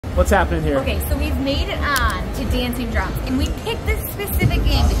What's happening here? Okay, so we've made it on to Dancing Drums, and we picked this specific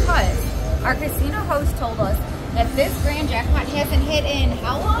game because our casino host told us that this grand jackpot hasn't hit in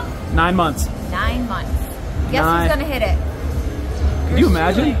how long? 9 months. 9 months. Guess who's gonna hit it? Can you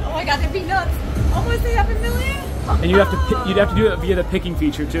imagine? Oh my god, that'd be nuts. Almost $500,000. And you'd have to do it via the picking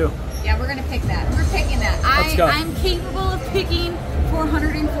feature too. Yeah, we're gonna pick that. We're picking that. Let's go. I'm capable of picking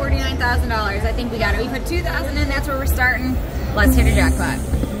 $449,000. I think we got it. We put 2,000 in. That's where we're starting. Let's hit a jackpot.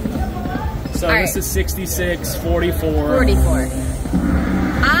 So all this is 66, 44. 44.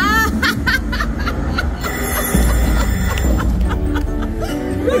 Ah!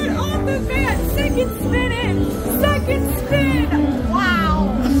 Right off the bat. Second spin in. Second spin.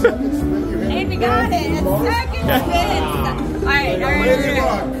 Wow. And we got it. Second spin. All right.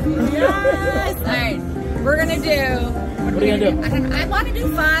 Yes. All right. We're gonna do. What are you gonna do? I want to do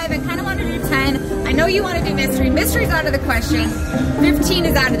 5. I kind of want to do 10. I know you want to do mystery. Mystery's out of the question. 15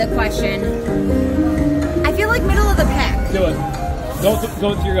 is out of the question. I feel like middle of the pack. Do it. Go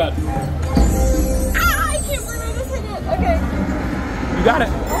with your gut. Ah, I can't remember this in it. Okay. You got it.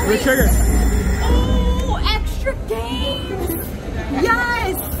 You're triggered. Oh, extra games.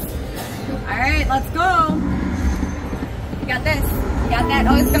 Yes. All right, let's go. You got this. You got that.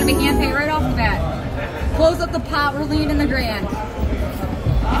 Oh, it's gonna be hand pay right off the bat. Close up the pot. We're leading the grand.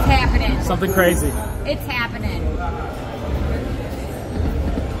 It's happening. Something crazy. It's happening.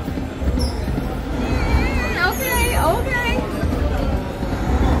 Okay.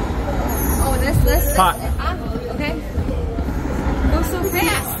 Oh, this. Pot. Okay. Go so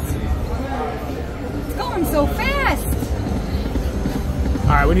fast. It's going so fast. All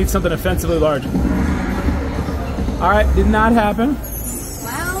right, we need something offensively large. All right, did not happen.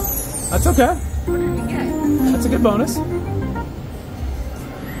 Well, That's okay. what did we get? That's a good bonus.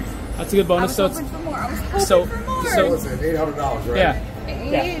 That's a good bonus. I was hoping for more. I was hoping so- for more. so- What's it? $800, right? Yeah.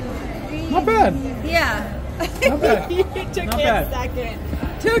 Not bad. Yeah. Not bad. It took Not me bad. a second.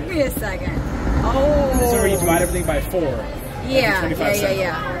 Took me a second. Oh. So where you divide everything by 4. Yeah. 25 cents.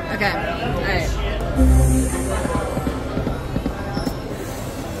 Yeah. Okay. All right.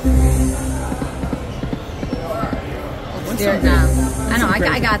 Let's do it now. I know.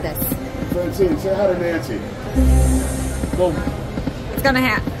 I got this. Francine, say hi to Nancy. Whoa. It's gonna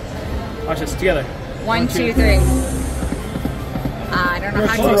happen. Watch this together. 1, 2, 3. I don't know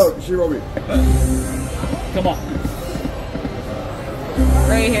how to. She wrote me. Come on.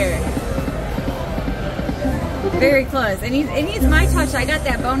 Right here. Very close. It needs my touch. I got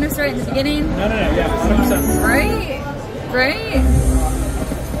that bonus right in the beginning. No. Yeah, 100%. Right?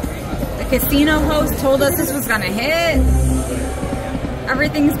 The casino host told us this was gonna hit.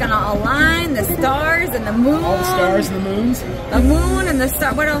 Everything's gonna align. The stars and the moon. All the stars and the moons. The moon and the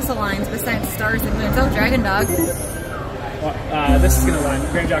star. What else aligns besides stars and moons? Oh, Dragon Dog. Well, this is gonna align.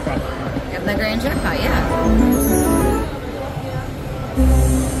 Grand jackpot. And the grand jackpot, yeah.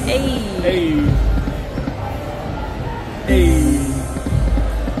 Hey.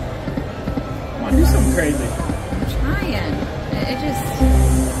 Come on, do something crazy. I'm trying.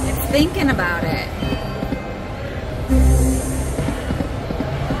 It's thinking about it.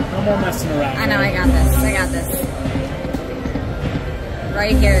 No more messing around. I know, I got this.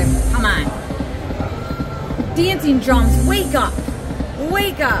 Right here. Come on. Dancing drums, wake up.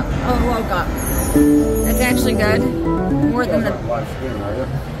 Wake up. Oh, woke up. That's actually good. More than the... Live stream, are you?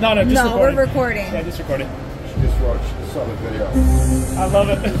 No, just No, recording. we're recording. Yeah, just recording. She just saw the video. I love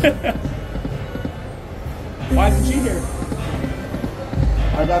it. Why isn't she here?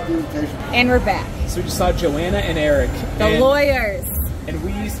 I got the invitation. And we're back. So we just saw Joanna and Eric. The lawyers. And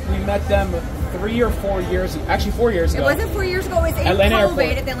we met them 3 or 4 years, actually 4 years ago. It wasn't 4 years ago. It was in Atlanta COVID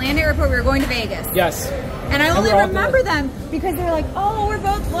Airport. at the Atlanta airport. We were going to Vegas. Yes. And I only we were all remember them because they were like, oh, we're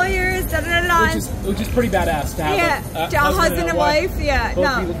both lawyers, da-da-da-da. Which is pretty badass to have a husband and wife. Yeah, both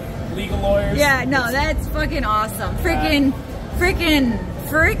no. be legal lawyers. Yeah, no, that's fucking awesome. Freaking awesome.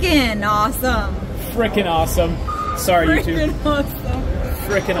 Frickin' awesome. Sorry, YouTube. Freaking awesome.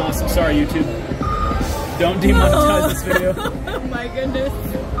 Frickin' awesome. Sorry, YouTube. Don't demonetize this video. Oh my goodness.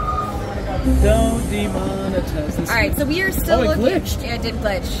 Don't demonetize this. All right, so we are still Oh, it looking. glitched. Yeah, it did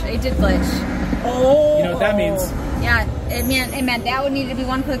glitch. It did glitch. Oh. You know what that means? Yeah, it meant that would need to be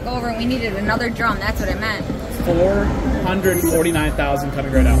one click over, and we needed another drum. That's what it meant. 449,000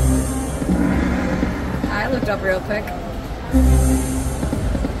 coming right out. I looked up real quick.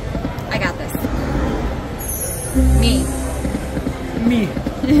 I got this. Me. Me.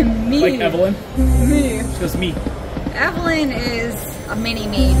 Me. Like Evelyn? Me. She goes, me. Evelyn is a mini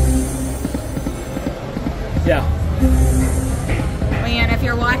me. Yeah. Leanne, if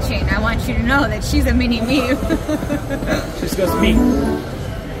you're watching, I want you to know that she's a mini me. She just goes, me.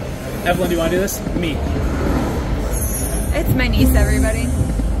 Evelyn, do you want to do this? Me. It's my niece, everybody. In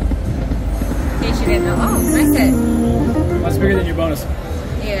case you didn't know. Oh, nice hit. That's bigger than your bonus.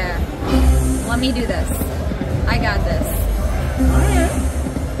 Yeah. Let me do this. I got this. Alright.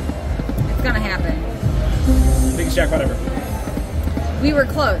 It's gonna happen. Biggest jackpot ever. We were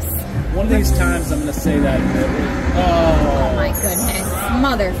close. One of these times I'm going to say that. Oh my goodness.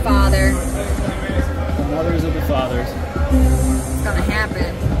 Mother, father. The mothers of the fathers. It's gonna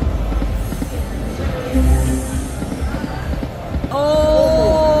happen.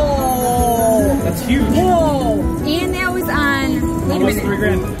 Oh! That's huge. Whoa! And that was on. Wait a Almost minute. $3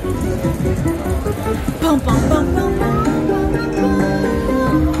 grand. Bum, bum, bum, bum, bum,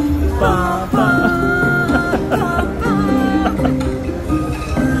 Bum, bum.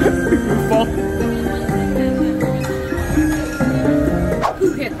 Who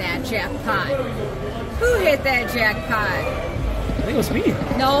hit that jackpot? Who hit that jackpot? I think it was me.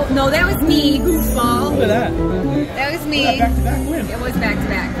 No, that was me, goofball. Look at that. That was me. Look at that back-to-back win. It was back to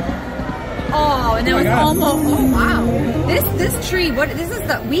back. Oh, and that Oh my was God. almost. Oh wow! This tree. What? This is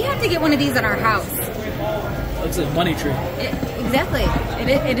the. We have to get one of these at our house. Looks like a money tree. Exactly.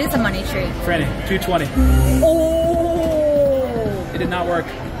 It is a money tree. Franny, 220. Oh. It did not work.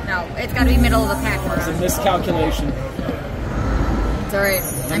 No, it's got to be middle of the pack. It's a miscalculation. It's all right.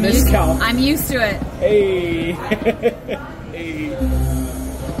 I'm used to it. Hey. Hey.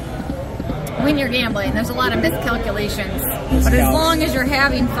 When you're gambling, there's a lot of miscalculations. But as long as you're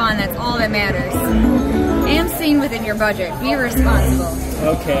having fun, that's all that matters. And staying within your budget. Be responsible.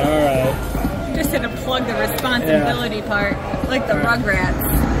 Okay, alright. Just had to plug the responsibility part, like the Rugrats.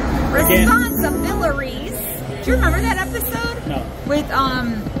 Again. Responsibilities. Do you remember that episode? No. With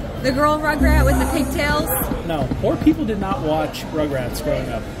the girl Rugrat with the pigtails? No. Poor people did not watch Rugrats growing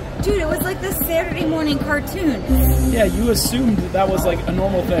up. Dude, it was like this Saturday morning cartoon. Yeah, you assumed that was like a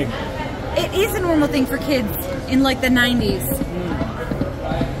normal thing. It is a normal thing for kids in like the 90s.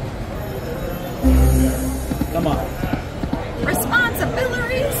 Come on.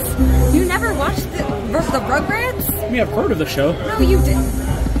 Responsibilities? You never watched the Rugrats? I mean, I've heard of the show. No, you didn't.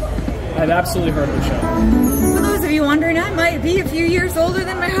 I've absolutely heard of the show. For those of you wondering, I might be a few years older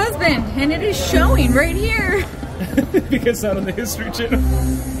than my husband, and it is showing right here. Because it's not on the History Channel.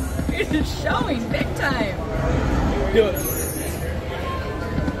 It is showing big time. Do it.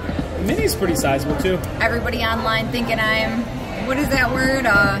 Minnie's pretty sizable too. Everybody online thinking I'm, what is that word?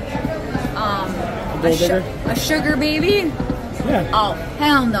 A sugar baby? Yeah. Oh,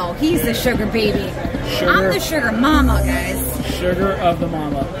 hell no. He's the sugar baby. Sugar. I'm the sugar mama, guys. Sugar of the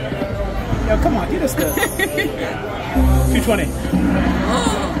mama. Yo, come on, get us the 220.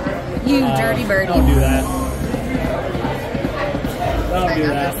 You dirty birdie. Don't do that. Don't do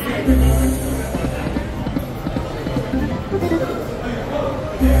got that.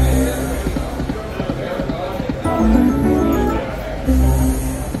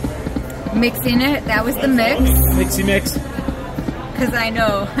 Mixing it, that was the mix. Mixy mix. Because I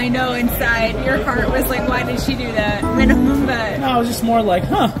know inside your heart was like, why did she do that? Minimum bet. No, it was just more like,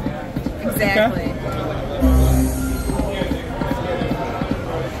 huh. Exactly. Okay.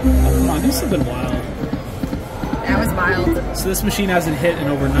 Oh, come on, do something wild. That was wild. So this machine hasn't hit in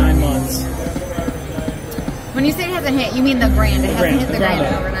over 9 months. When you say it hasn't hit, you mean the grand. It hasn't hit the grand in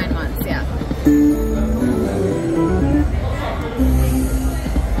grand. over 9 months, yeah.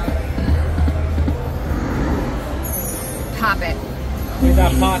 Pop it. Look at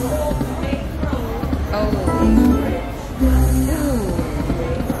that pot. Oh. Ooh.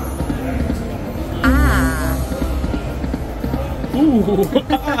 Ah. Ooh.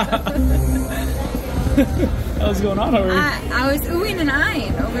 What's going on over here? I was oohing and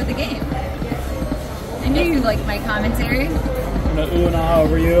eyeing over the game. I knew you liked my commentary. I'm gonna ooh and ah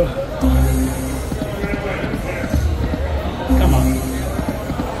over you. Come on.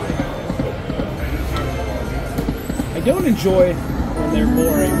 I don't enjoy when they're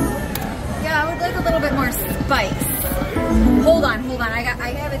boring. Yeah, I would like a little bit more spice. Hold on.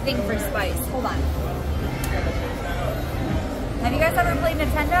 I have a thing for spice. Hold on. Have you guys ever played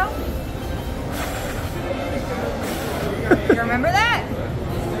Nintendo? You remember that?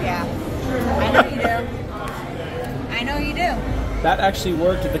 Yeah. I know you do. I know you do. That actually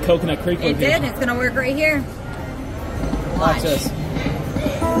worked at the Coconut Creek It location. did. It's gonna work right here. Watch this.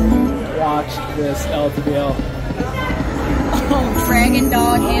 Watch this L to the L. Oh, dragon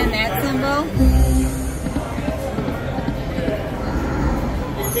dog and that symbol.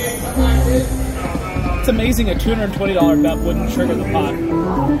 It's amazing a $220 bet wouldn't trigger the pot.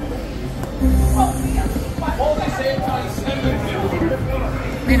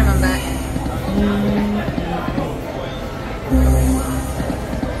 Minimum bet.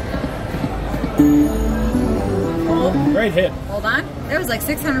 Great hit. Hold on. That was like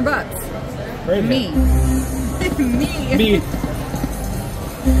 600 bucks. Great Me. hit. Me.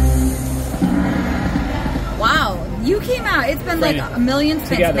 Wow. You came out. It's been like a million spins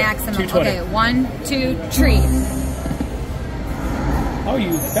Together. maximum. 220. Okay, 1, 2, tree. Oh,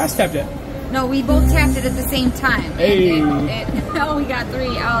 you fast tapped it. No, we both tapped it at the same time. Hey. Oh, we got 3.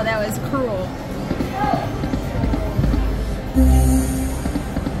 Oh, that was cruel.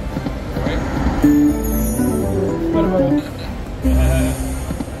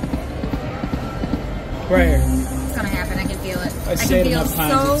 Right here. It's gonna happen. I can feel it. I I say can it feel enough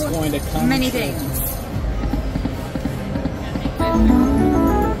times, so it's going to come many true. things.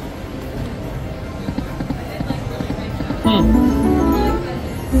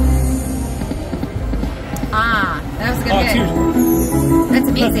 Ah, that was a good hit. That's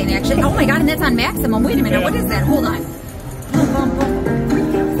amazing, actually. Oh my god, and that's on maximum. Wait a minute, what is that? Hold on. Boom, boom, boom.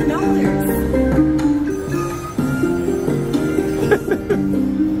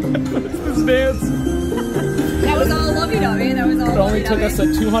 $3,000. What's this dance? That was all lovey-dovey. That was all It only took us a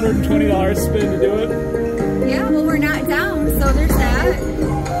 $220 spin to do it. Yeah, well, we're not down, so there's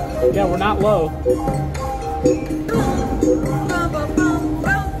that. Yeah, we're not low.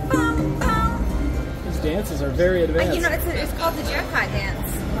 These dances are very advanced. You know, it's called the jackpot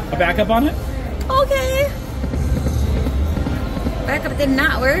dance. A backup on it? Okay. Backup did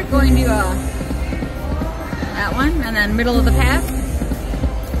not work. Going to that one, and then middle of the path.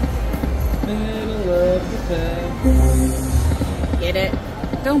 Middle of the path. Get it?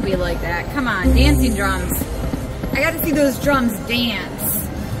 Don't be like that. Come on, dancing drums. I got to see those drums dance.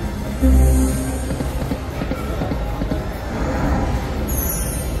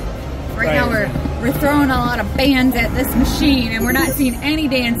 Right now we're throwing a lot of bands at this machine, and we're not seeing any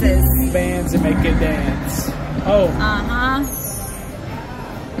dances. Bands that make it dance. Oh. Uh-huh.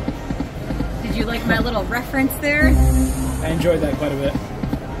 Did you like my little reference there? I enjoyed that quite a bit.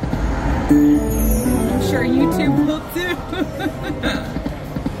 I'm sure YouTube will too.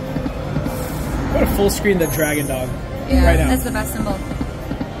 What a full screen the dragon dog. Yeah, right now. That's the best symbol.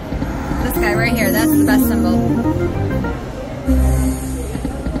 This guy right here, that's the best symbol.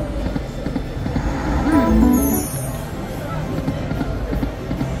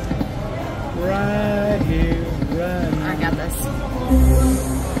 Right here, right now. I got this.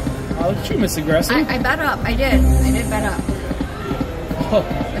 Oh, look at you, Miss Aggressive. I bet up. I did bet up. Oh.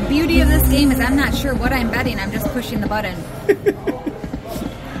 The beauty of this game is I'm not sure what I'm betting. I'm just pushing the button.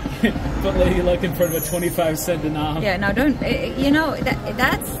 Put Lady Luck in front of a 25-cent denom. Yeah, no, don't. You know,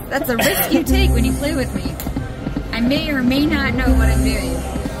 that's a risk you take when you play with me. I may or may not know what I'm doing.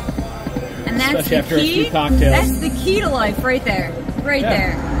 And that's Especially after the a key. few cocktails. That's the key to life right there. Right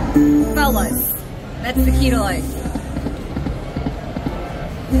there. Fellas. That's the key to life.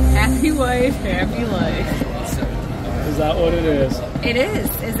 Happy wife, happy life. Is that what it is? It is,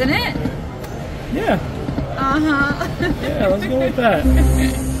 isn't it? Yeah. Uh-huh. Yeah, let's go with that.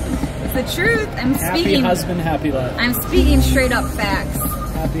 It's the truth. I'm Happy speaking. husband, happy life. I'm speaking straight up facts.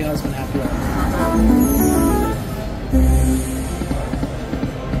 Happy husband, happy life.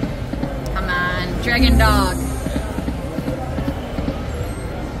 Come on, dragon dog.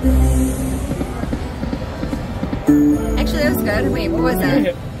 Actually, that was good. Wait, what was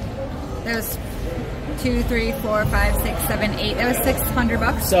that? That was 2, 3, 4, 5, 6, 7, 8. That was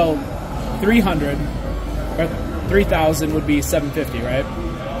 $600. So, 300 or 3,000 would be 750, right?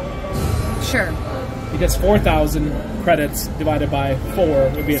 Sure. Because 4,000 credits divided by 4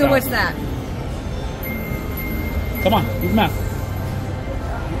 would be 1,000. So what's that? Come on, do the math.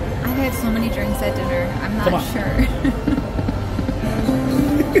 I've had so many drinks at dinner. I'm Come not on. sure.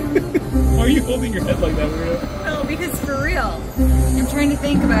 Why are you holding your head like that, Maria? No, because for real, I'm trying to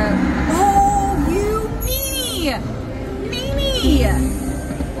think about. Oh, you meanie! Meanie!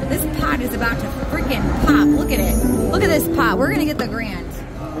 This pot is about to freaking pop. Look at it. Look at this pot. We're gonna get the grand.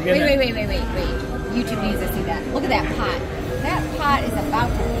 Wait. YouTube needs to see that. Look at that pot. That pot is about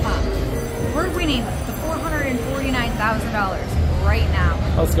to pop. We're winning the $449,000 right now.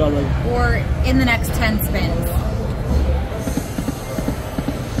 Let's go, baby. Or in the next 10 spins.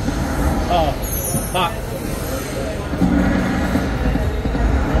 Oh, hot.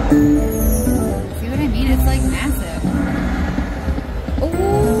 See what I mean? It's like massive.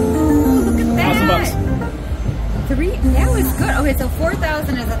 Oh, look at that. $1,000. That was good. Okay, so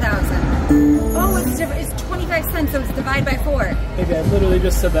 4,000 is 1,000. Oh, it's 25 cents, so it's divided by 4. Maybe I literally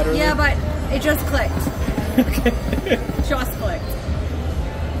just said that earlier. Yeah, but it just clicked. Okay. Just clicked.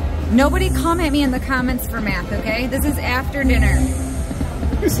 Nobody come at me in the comments for math, okay? This is after dinner.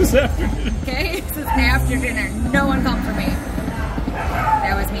 This is after dinner. Okay? This is after dinner. No one come for me.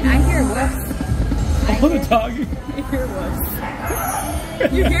 That was mean. I hear whoops. Oh, the dog. Here it was.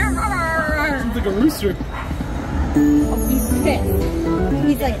 You hear him? It's like a rooster. Oh, he's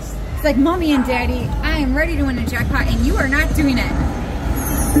pissed. He's like, Mommy and Daddy, I am ready to win a jackpot, and you are not doing it.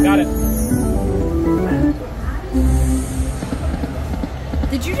 Got it.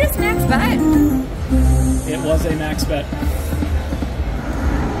 Did you just max bet? It was a max bet.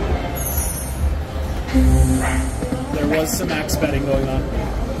 There was some max betting going on.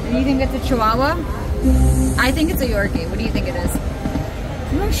 Do you think it's a Chihuahua? I think it's a Yorkie. What do you think it is?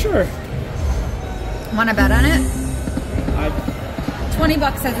 I'm not sure. Want to bet on it? 20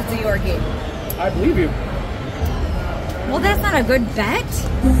 bucks says it's a Yorkie. I believe you. Well, that's not a good bet.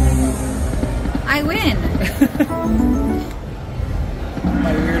 I win.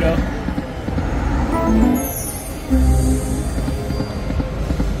 My weirdo.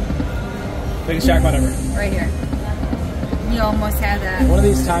 Biggest jackpot ever. Right here. You almost had that. One of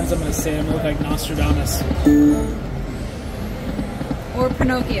these times I'm going to say I'm going to look like Nostradamus. Or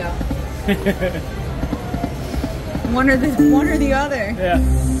Pinocchio. One or the other. Yeah.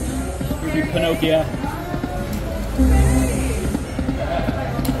 Would be Pinocchio.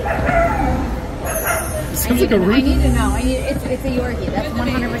 Sounds like a rooster. I need to know. It's a Yorkie. That's 100% a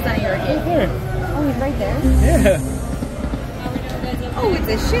Yorkie. Right there. Oh, he's right there? Yeah. Oh, it's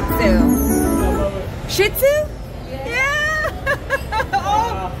a Shih Tzu. Shih Tzu? Yeah!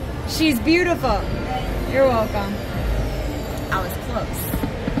 Oh, she's beautiful. You're welcome. I was close.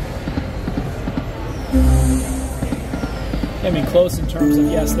 I mean, close in terms of,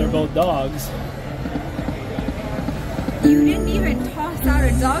 yes, they're both dogs. You didn't even toss out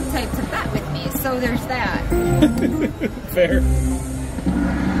a dog type to bet with me, so there's that. Fair.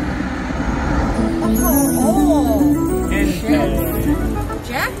 Oh, And shit.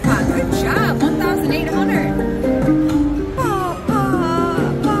 Jackpot, good job. 1,800.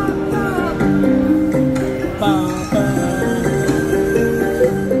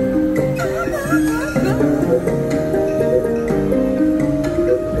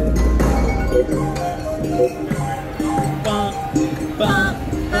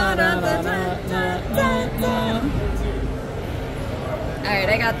 Alright,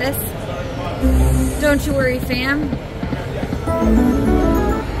 I got this. Don't you worry, fam.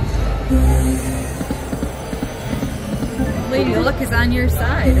 Lady Luck is on your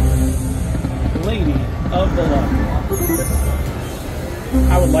side. Lady of the Luck.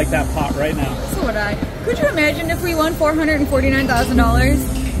 I would like that pot right now. So would I. Could you imagine if we won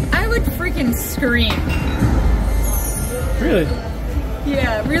 $449,000? I would freaking scream. Really?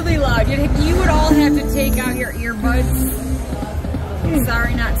 Yeah, really loud. You would all have to take out your earbuds.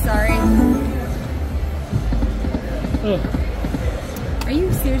 Sorry, not sorry. Ugh. Are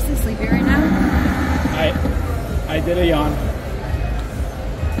you seriously sleepy right now? I did a yawn.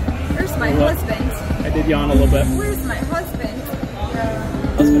 Where's my husband? I did yawn a little bit. Where's my husband?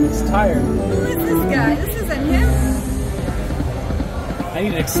 Husband is tired. Who is this guy? This isn't him. I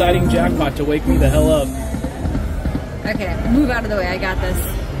need an exciting jackpot to wake me the hell up. Okay, move out of the way. I got this.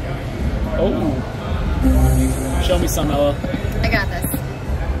 Oh. Show me some, Ella. I got this.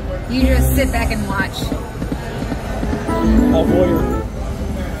 You just sit back and watch. All voyeur.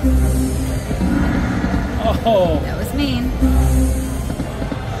 Oh. That was mean.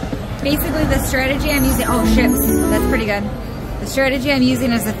 Basically, the strategy I'm using... Oh, ships. That's pretty good. The strategy I'm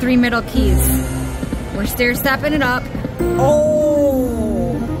using is the 3 middle keys. We're stair-stepping it up.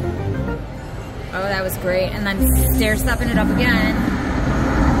 Oh! Oh, that was great. And then stair-stepping it up again.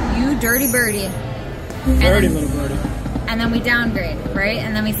 You dirty birdie. Dirty little birdie. And then we downgrade, right?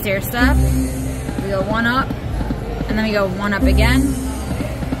 And then we stair-step. We go 1 up. And then we go 1 up again.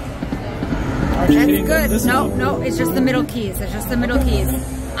 That's good. No, it's just the middle keys. It's just the middle keys.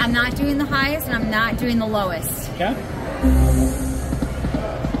 I'm not doing the highest and I'm not doing the lowest. Okay.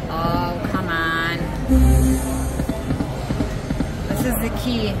 Oh, come on. This is the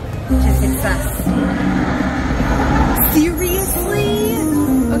key to success. Seriously?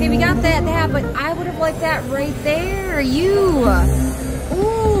 Okay, we got that, but I would have liked that right there. You.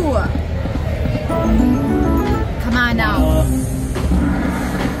 Ooh. Come on now.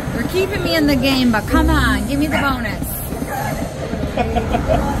 You're keeping me in the game, but come on, give me the bonus.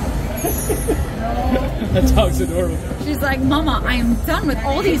 That dog's adorable. She's like, Mama, I am done with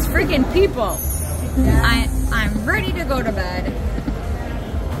all these freaking people. I'm ready to go to bed.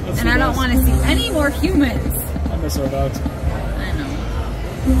 And I don't want to see any more humans. I miss our dogs. I know.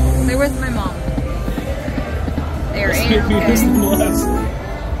 They're with my mom. They are A-okay.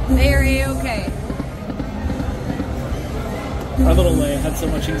 They are A-okay. Our little Leia had so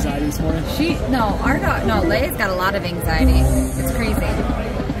much anxiety this morning. Our dog, Leia's got a lot of anxiety. It's crazy.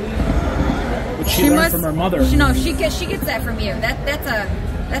 But She learned from her mother. No, she gets that from you.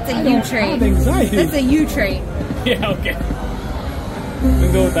 That's a you trait. I have anxiety. That's a you trait. Yeah, okay. We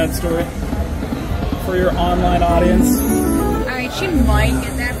can go with that story for your online audience. Alright, she might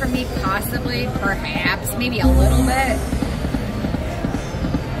get that from me, possibly, perhaps, maybe a little bit.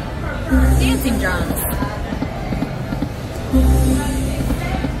 Dancing drums.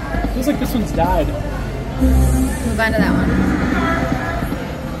 Feels like this one's died. Move on to that one.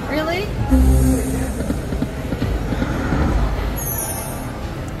 Really?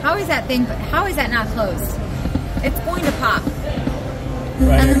 How is that thing? How is that not closed? It's going to pop.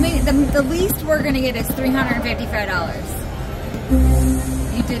 Right. And the least we're going to get is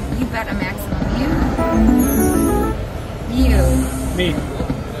 $355. You bet a maximum. You. Me.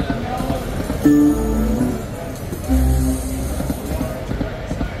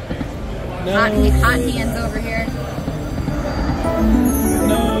 No. Hot hands over here.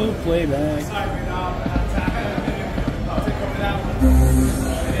 No playback.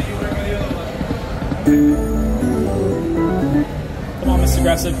 Come on, Miss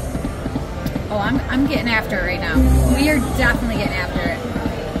Aggressive. Oh, I'm getting after it right now. We are definitely getting after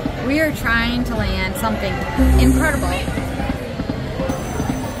it. We are trying to land something incredible.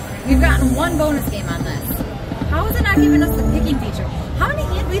 We've gotten one bonus game on this. How is it not giving us the picking feature? How many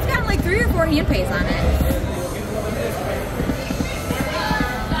hand? We've gotten like 3 or 4 hand pays on it.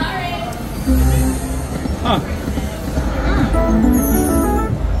 Huh.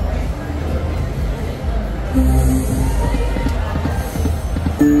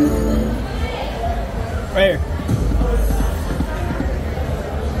 Right here.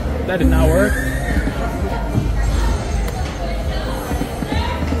 That did not work.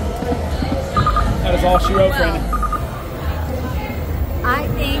 That is all she wrote, friend. I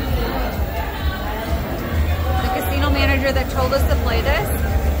think the casino manager that told us to play this,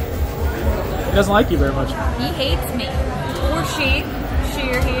 He doesn't like you very much. he hates me. Or she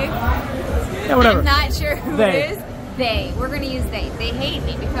or he. Yeah, whatever. I'm not sure who They. it is. They. We're going to use they. They hate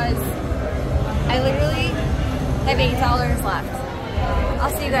me because I literally have $8 left. I'll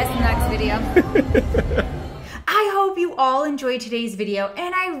see you guys in the next video. I hope you all enjoyed today's video,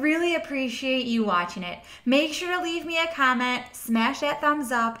 and I really appreciate you watching it. Make sure to leave me a comment, smash that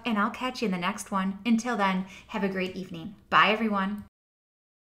thumbs up, and I'll catch you in the next one. Until then, have a great evening. Bye, everyone.